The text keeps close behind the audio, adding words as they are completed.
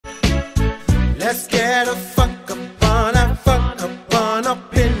Let's get a funk upon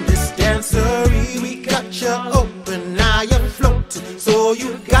up in this dancery. We got you open, now you're floating, so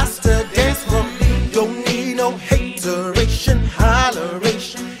you got to dance for me. Don't need no hateration,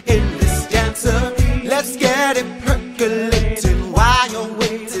 holleration in this dancery. Let's get it percolating while you're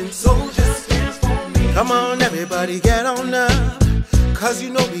waiting, so just dance for me. Come on everybody, get on up, cause you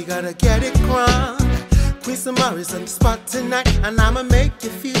know we gotta get it crunk. Queen Samar is on the spot tonight, and I'ma make you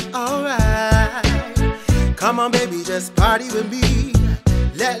feel alright. Come on baby, just party with me.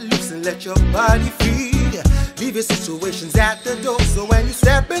 Let loose and let your body free. Leave your situations at the door, so when you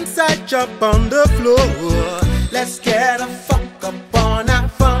step inside, jump on the floor. Let's get a funk upon,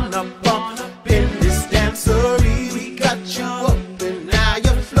 have fun upon in this dancery. We got you open, now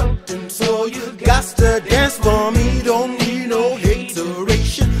you're floating, so you got to dance for me. Don't need no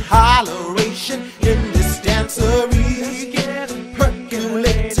hateration, holleration in this dancery.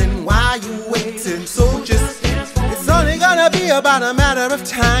 Percolating while you waiting, so just, it's only gonna be about a matter of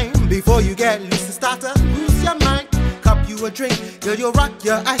time before you get loose and start to lose your mind. Cup you a drink, girl, you rock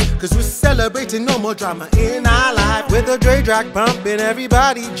your eyes, cause we're celebrating no more drama in our life. With a Dre track pumping,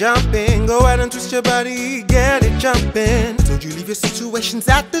 everybody jumping. Go ahead and twist your body, get it jumping. Told you leave your situations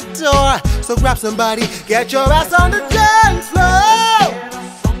at the door, so grab somebody, get your ass on the dance floor.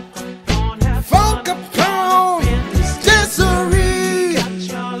 Funk upon dancery,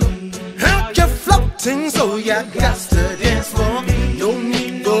 out you're floating, so you got to dance for me. Don't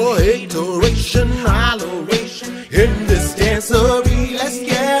need no hateration, holleration in this dancery. Let's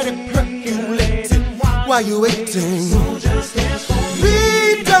get it percolating while you waiting.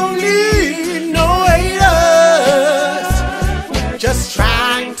 We don't need no haters, just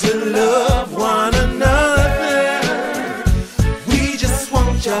trying to love one another. We just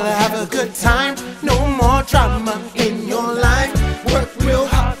want you to have a good time, no more drama in your life. Work real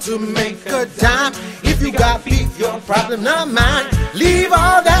hard to make a dime. If you got beef, your problem, not mine. Leave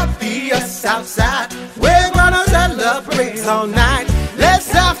all that BS outside. We're gonna celebrate all night.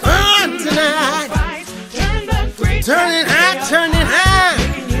 Let's have fun tonight. Turn it high, turn it high.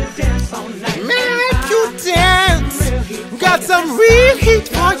 Make you dance. Got some real heat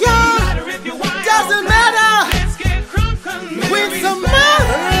for ya. Doesn't matter. With some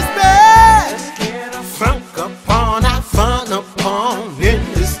is best. Funk upon, have fun upon in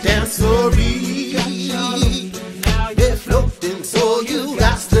this dancery. They're floating, so you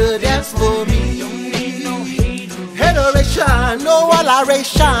got to dance for me. Hateration, no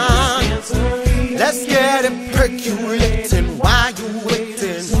holleration. Let's get it percolating while you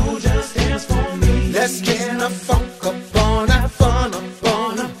waiting. Let's get a funk upon, have fun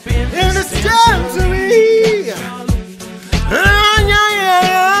upon in this dancery.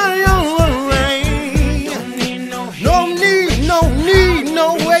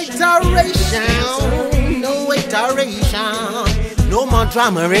 No more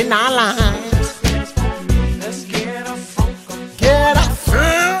drama in our lives. Get a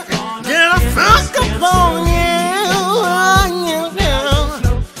funk upon you.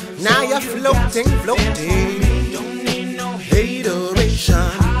 Now you're floating. Hateration,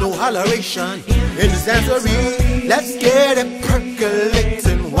 no holleration in this dancery. Let's get it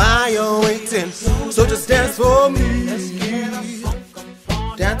percolating while you're waiting. So just dance for me.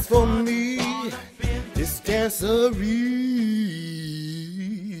 Dance for me. This dancery.